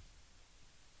 basically,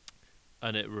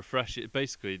 and it refreshes.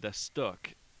 Basically, they're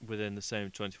stuck within the same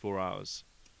 24 hours.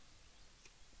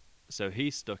 So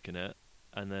he's stuck in it,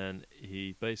 and then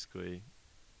he basically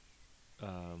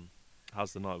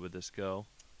has the night with this girl.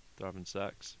 They're having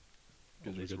sex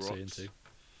on Usually these good scene rocks. too.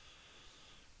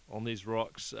 On these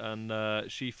rocks,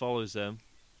 and she follows him,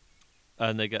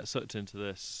 and they get sucked into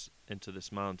this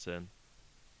mountain,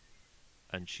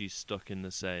 and she's stuck in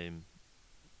the same.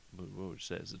 What would you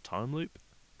say? Is it a time loop?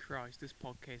 Christ, this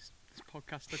podcast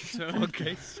took a turn.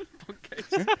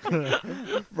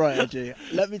 podcast. Right, Edgy.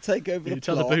 Let me take over You the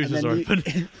tell the plot. boozers and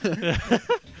are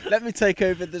then let me take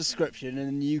over the description,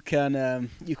 and you can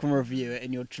review it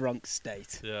in your drunk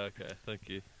state. Yeah. Okay. Thank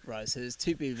you. Right. So there's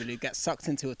two people who get sucked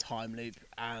into a time loop,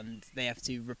 and they have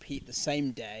to repeat the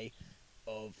same day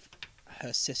of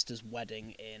her sister's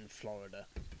wedding in Florida,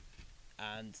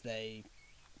 and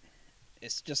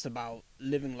it's just about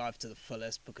living life to the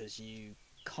fullest, because you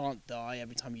can't die.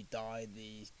 Every time you die,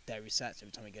 the day resets. Every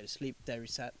time you go to sleep, the day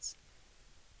resets.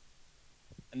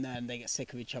 And then they get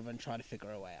sick of each other and try to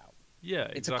figure a way out. Yeah.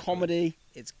 It's exactly. a comedy.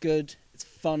 It's good. It's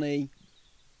funny.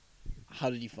 How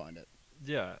did you find it?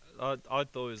 Yeah, I thought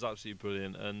it was absolutely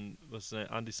brilliant. And what's his name?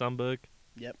 Andy Samberg.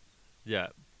 Yep. Yeah,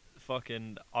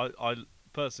 fucking. I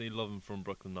personally love him from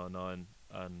Brooklyn Nine-Nine,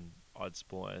 and I'd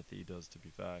support anything he does. To be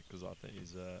fair, because I think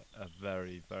he's a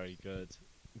very very good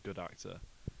actor.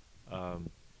 And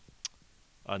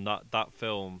that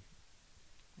film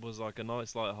was like a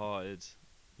nice light-hearted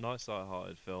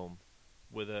film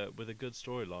with a good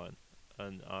storyline,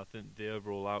 and I think the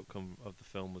overall outcome of the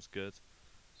film was good.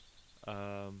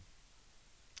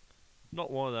 Not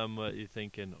one of them where you're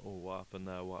thinking, "Oh, what happened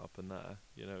there? What happened there?"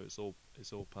 You know, it's all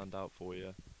panned out for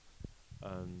you,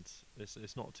 and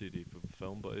it's not too deep of a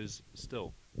film, but it's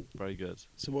still very good.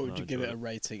 So what would No, you give it enjoyed a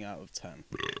rating out of 10?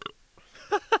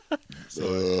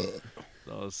 That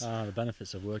was. The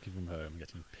benefits of working from home and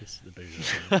getting pissed at the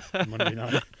boozers on Monday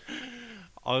night.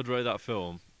 I would rate that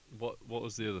film. What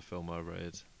was the other film I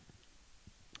rated?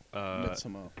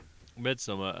 Midsommar.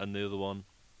 Midsummer, and the other one,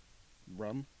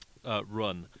 Run.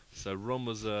 Run. So Run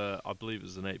was I believe it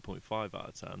was an 8.5 out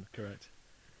of 10. Correct.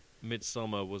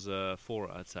 Midsummer was a 4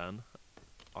 out of 10,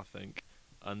 I think,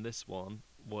 and this one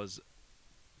was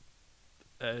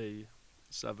a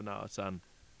 7 out of 10.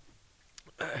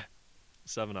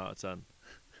 7 out of 10.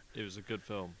 It was a good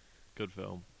film. Good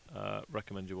film.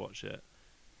 Recommend you watch it.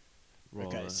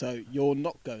 Okay, so you're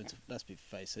not going to. Let's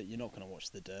face it. You're not going to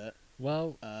watch The Dirt.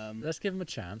 Well, let's give them a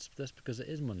chance. That's because it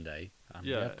is Monday, and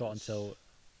we Yeah, have got it's- until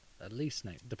at least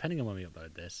next, depending on when we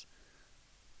upload this.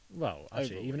 Well,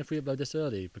 actually, Over a even if we upload this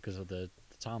early because of the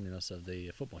timeliness of the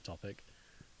football topic,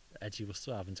 Edgy will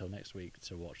still have until next week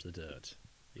to watch The Dirt.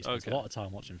 He spends Okay. a lot of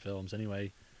time watching films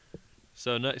anyway.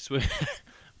 So next week,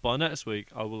 by next week,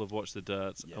 I will have watched The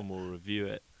Dirt, Yeah. and we'll review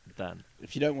it then.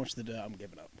 If you don't watch The Dirt, I'm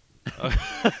giving up.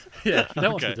 Yeah, if you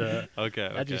don't watch Okay. The Dirt, Okay.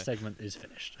 Edgy's Okay. segment is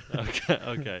finished. Okay.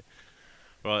 Okay.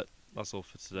 Right. That's all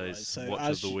for today's Right, so watch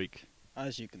as of the you- week.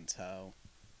 As you can tell,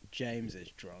 James is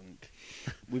drunk.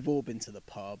 We've all been to the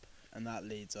pub, and that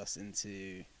leads us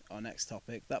into our next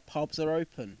topic. That pubs are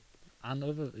open. And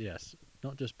yes,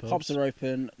 not just pubs. Pubs are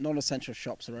open. Non-essential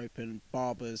shops are open.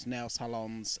 Barbers, nail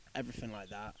salons, everything like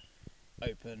that,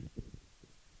 open.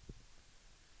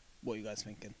 What are you guys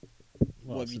thinking? Well,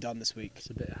 what have it's you a- done this week? It's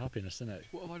a bit of happiness, isn't it?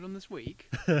 What have I done this week?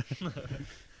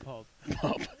 Pub.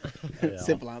 Pub. Yeah,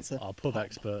 Simple answer. Our pub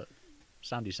expert,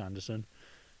 Sandy Sanderson.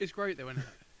 It's great though, isn't it?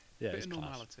 Yeah, Bit it's of class.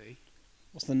 normality.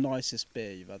 What's the nicest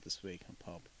beer you've had this week in a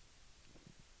pub?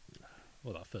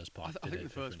 Well, that first pint. I did think it the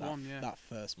first different. one, yeah. That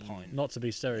first pint. Not to be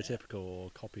stereotypical or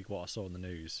copy what I saw in the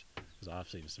news, because I've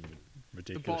seen some The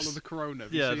ridiculous. bottle of the Corona.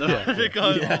 have you Yeah, seen the, that? the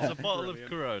guy Yeah. wants a bottle Brilliant. of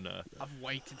Corona. I've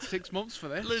waited 6 months for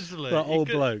this. Literally. that he old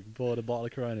could- bloke bought a bottle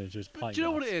of Corona into his But pint do you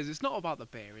know what glass. it is? It's not about the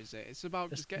beer, is it? It's about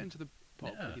It's- just getting to the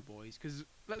pub Yeah. with your boys. Because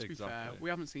let's be fair, Exactly. we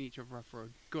haven't seen each other for a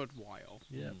good while.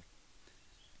 Yeah, Mm.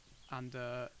 And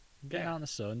getting yeah. out in the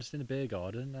sun, just in the beer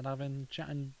garden, and having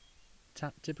chatting,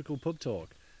 typical pub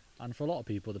talk. And for a lot of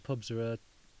people, the pubs are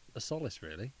a solace,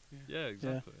 really. Yeah,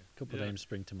 exactly. A couple Yeah. of names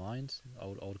spring to mind.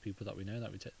 Older people that we know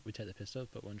that we take the piss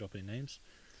of, but won't drop any names.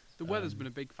 the weather's Um, been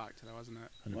a big factor, though, hasn't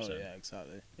it? 100%. Well, yeah,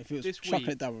 exactly. If it was This chucking week-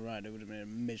 it down the road, it would have been a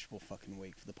miserable fucking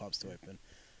week for the pubs to open.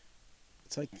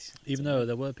 It's like Even though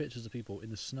there were pictures of people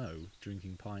in the snow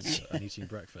drinking pints and eating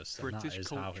breakfast, and that British is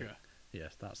culture.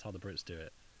 yes, that's how the Brits do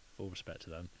it. Full respect to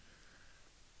them.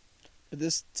 But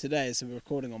this today, so we're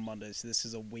recording on Monday, so this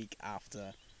is a week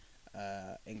after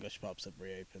English pubs have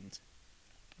reopened.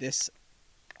 This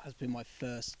has been my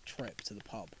first trip to the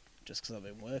pub, just because I've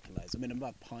been working late. I mean, I've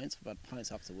had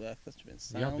pints after work. That's been You have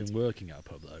sound. been working at a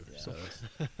pub though, Yeah. so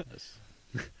that's,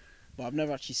 But I've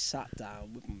never actually sat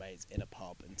down with my mates in a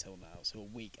pub until now. So a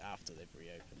week after they've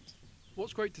reopened.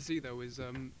 What's great to see, though, is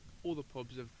all the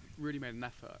pubs have really made an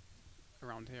effort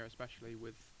around here, especially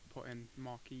with putting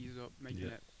marquees up, making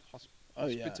Yeah. it Oh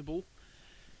yeah. hospitable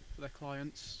for their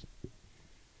clients.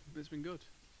 It's been good.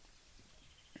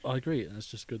 I agree, and it's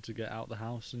just good to get out the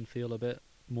house and feel a bit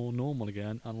more normal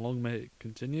again. And long may it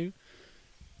continue.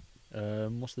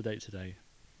 What's the date today?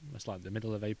 It's like the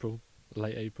middle of April,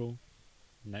 late April.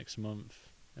 Next month,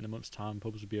 in a month's time,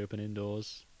 pubs will be open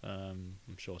indoors. I'm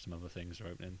sure some other things are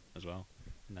opening as well.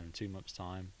 And then in 2 months'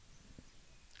 time,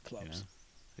 Clubs.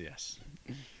 yes.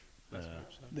 Let's Uh,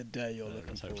 hope so. The day you're let's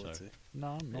looking hope forward so. to.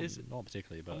 No, Is it- not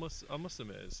particularly, but I must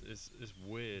admit, it's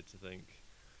weird to think,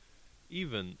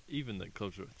 even that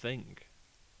clubs are a thing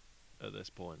at this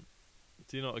point.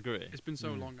 Do you not agree? It's been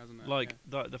so Mm. long, hasn't it? Like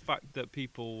Yeah. the fact that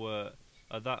people were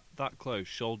that close,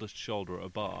 shoulder to shoulder at a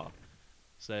bar,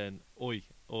 saying, "Oi,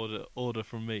 order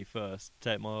from me first.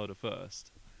 Take my order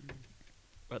first." Mm.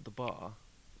 At the bar,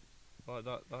 like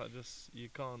that just you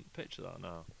can't picture that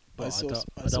now. But Oh, I I saw, don't-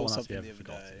 I I don't saw want that to be something ever the other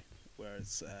forgotten. day where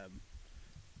it's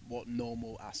what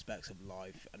normal aspects of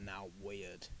life are now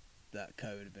weird that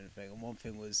COVID had been a thing. And one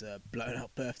thing was blowing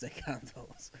out birthday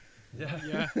candles,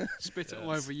 Yeah, spit it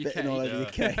all Yes. over your spitting all cake. over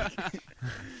your cake.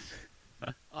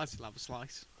 I still have a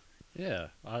slice. yeah,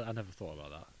 I never thought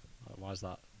about that. Like, why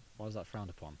is that frowned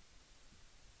upon?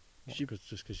 What, You-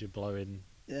 just because you're blowing.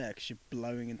 Yeah, because you're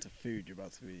blowing into food you're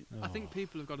about to eat. I think Oh,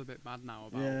 people have got a bit mad now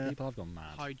about Yeah. people have gone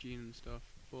mad. hygiene and stuff,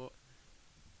 but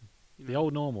you The know,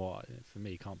 old normal for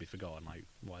me can't be forgotten. Like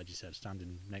what you said,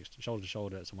 standing next shoulder to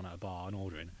shoulder at someone at a bar and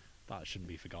ordering, that shouldn't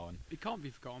be forgotten. it can't be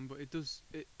forgotten, but it does.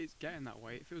 It's getting that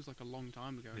way. It feels like a long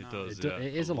time ago It now. does. It, yeah,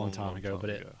 it is a a long long, time long ago, time but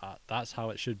ago. that's how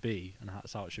it should be, and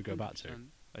that's how it should go back to. 100%.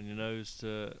 And you know who's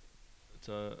to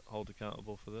hold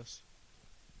accountable for this?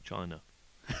 China.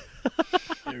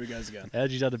 Here he goes again.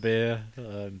 Edgy's had a beer,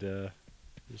 and The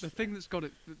thing that's got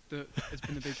it that has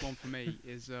been a big one for me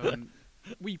is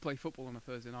we play football on a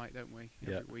Thursday night, don't we?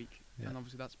 Every Yeah. week, Yeah. and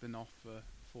obviously that's been off for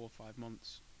 4 or 5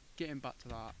 months. Getting back to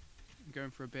that,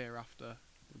 going for a beer after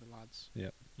with the lads,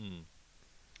 Hmm.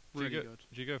 really do you good.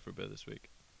 Did you go for a beer this week?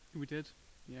 We did,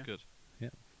 yeah. Good. Yeah.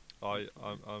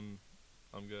 I'm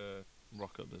gonna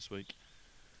rock up this week.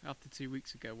 After 2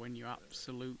 weeks ago, when you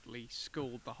absolutely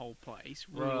schooled the whole place,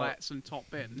 Well- roulettes and top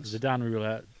bins, Zidane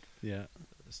roulette, yeah.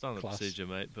 Standard Class. procedure,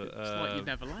 mate. But it's like you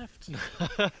never left.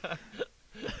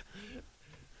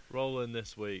 rolling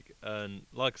this week, and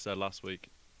like I said last week,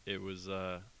 it was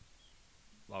I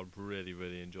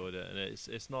really enjoyed it, and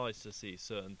it's nice to see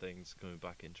certain things coming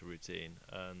back into routine.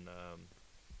 And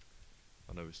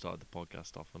I know we started the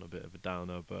podcast off on a bit of a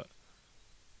downer, but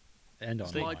End on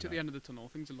It's a high light at the note. end of the tunnel.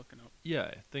 Things are looking up,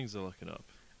 yeah, things are looking up.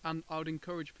 and I would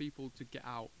encourage people to get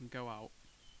out and go out.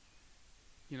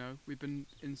 You know, we've been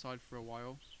inside for a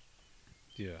while.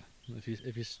 Yeah,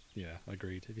 yeah,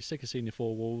 agreed. If you're sick of seeing your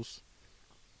four walls,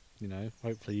 you know,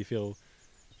 hopefully you feel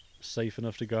safe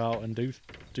enough to go out and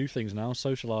do things now,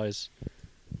 socialise,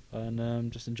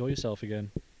 and just enjoy yourself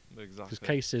again. Exactly. Because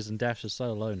cases and deaths are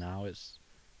so low now, it's,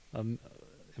 in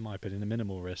my opinion, a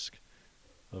minimal risk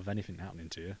of anything happening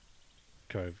to you,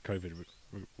 COVID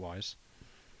wise.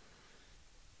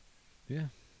 Yeah,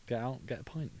 get out, get a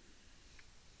pint.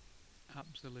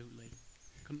 Absolutely,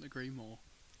 couldn't agree more.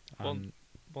 And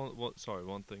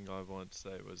One thing I wanted to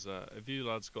say was, have you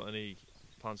lads got any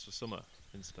plans for summer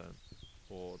instead,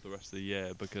 or the rest of the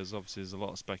year? Because obviously there's a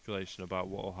lot of speculation about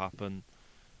what will happen,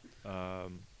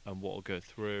 and what will go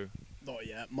through. Not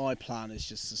yet. My plan is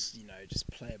just to, just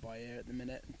play it by ear at the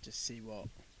minute, and just see what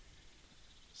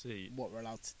See, what we're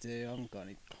allowed to do. I haven't got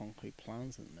any concrete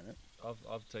plans at the minute.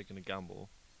 I've taken a gamble.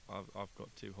 I've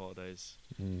got 2 holidays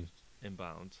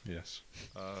inbound, Yes.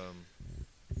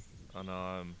 and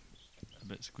I'm a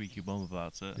bit squeaky bum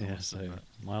about it. I Yeah, must so admit.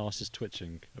 my arse is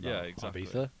twitching about Yeah, exactly.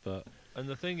 Ibiza, but And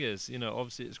the thing is,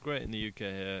 obviously it's great in the UK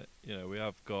here. We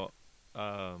have got,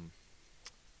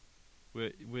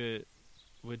 we're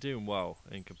doing well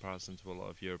in comparison to a lot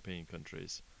of European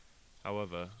countries.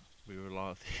 However, we rely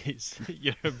on these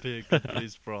European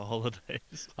countries for our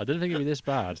holidays. I didn't think it'd be this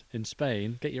bad. In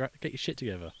Spain, get your shit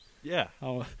together. Yeah. I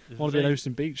want If to be there's in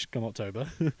Ocean Beach come October.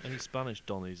 any Spanish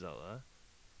donnies out there,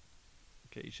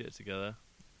 get your shit together.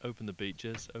 Open the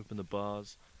beaches, open the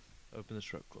bars, open the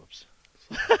strip clubs.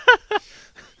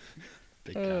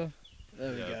 Big cap.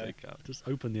 There we Yeah, go. big cap. Just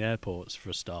open the airports for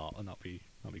a start, and that'd be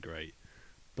great.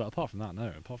 But apart from that,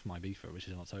 no. Apart from Ibiza, which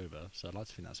is in October, so I'd like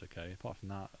to think that's okay. Apart from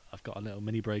that, I've got a little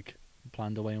mini break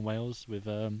planned away in Wales with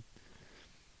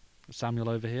Samuel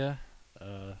over here.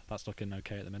 That's looking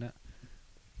okay at the minute.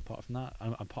 Apart from that,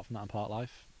 I'm Part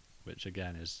Life, which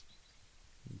again is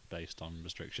based on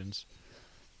restrictions.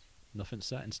 Nothing's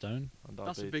set in stone. And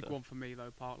That's a big Ibiza. one for me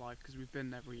though, Part Life, because we've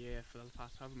been every year for the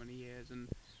past however many years, and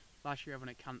last year having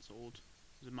it cancelled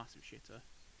was a massive shitter.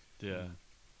 Yeah.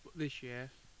 But this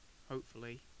year,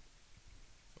 hopefully,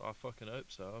 I fucking hope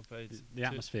so. I paid The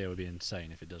atmosphere would be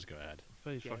insane if it does go ahead.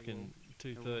 paid Yeah, it fucking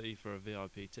 $2.30 for a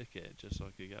VIP ticket just so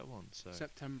I could get one. So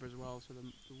September as well, so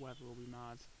the weather will be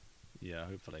mad. Yeah,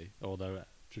 hopefully. Although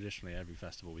traditionally every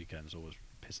festival weekend's always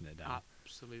pissing it down.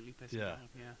 Absolutely pissing Yeah. down,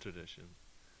 yeah. tradition.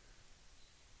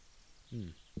 Hmm.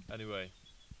 Anyway,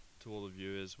 to all the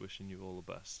viewers, wishing you all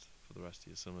the best for the rest of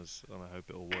your summers, and I hope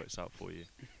it all works out for you.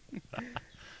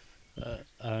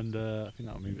 And I think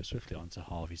that'll move it swiftly on to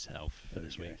Harvey's health for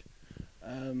this Okay.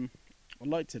 week. I'd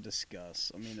like to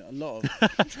discuss. I mean, a lot of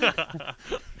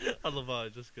I love how I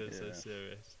just go so Yeah.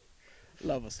 serious. a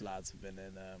lot of us lads have been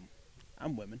in,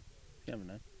 and women. You never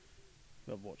know.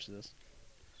 Whoever watches this,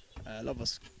 a lot of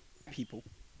us people.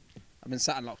 I've been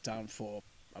sat in lockdown for,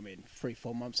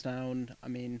 3-4 months now,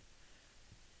 and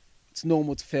it's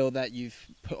normal to feel that you've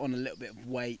put on a little bit of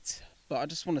weight. But I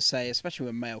just want to say, especially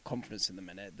with male confidence in the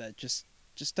minute, that just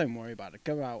don't worry about it.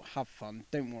 Go out, have fun.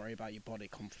 Don't worry about your body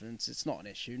confidence. It's not an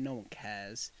issue. No one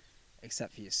cares,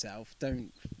 except for yourself.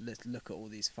 Don't look at all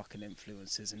these fucking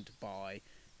influencers in Dubai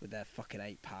with their fucking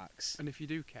 8-packs. And if you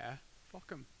do care, fuck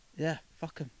them. Yeah,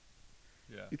 fuck them.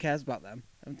 Yeah, Who cares about them?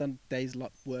 Haven't done days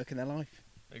like work in their life.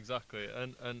 exactly.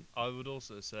 And I would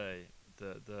also say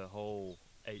that the whole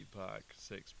 8-pack,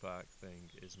 6-pack thing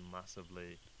is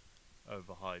massively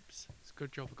overhyped. It's a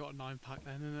good job I got a 9-pack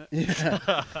then, isn't it?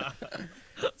 Yeah.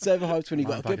 It's overhyped when you've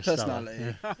got a good 9-pack of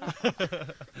Stella,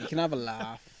 personality. You can have a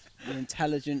laugh. You're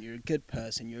intelligent. You're a good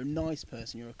person. You're a nice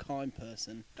person. You're a kind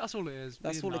person. That's all it is.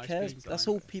 That's being all nice, it cares. being That's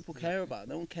kind. all people care about.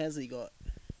 No one cares that you got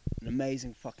an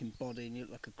amazing fucking body and you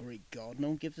look like a Greek god. No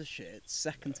one gives a shit. It's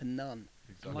second to none.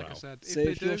 And like I Wow. said, if So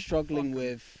they if you're do, struggling fuck 'em.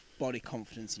 with body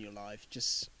confidence in your life,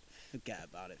 just forget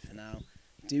about it for now.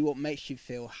 Do what makes you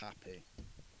feel happy.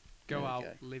 Go There we out,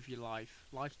 go. live your life.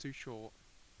 Life's too short.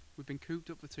 We've been cooped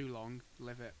up for too long.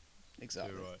 Live it.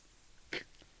 Exactly. You're right.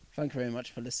 Thank you very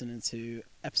much for listening to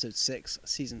episode 6,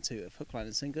 season 2 of Hook, Line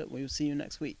and Sinker. We will see you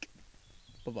next week.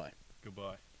 Bye bye.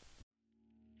 Goodbye.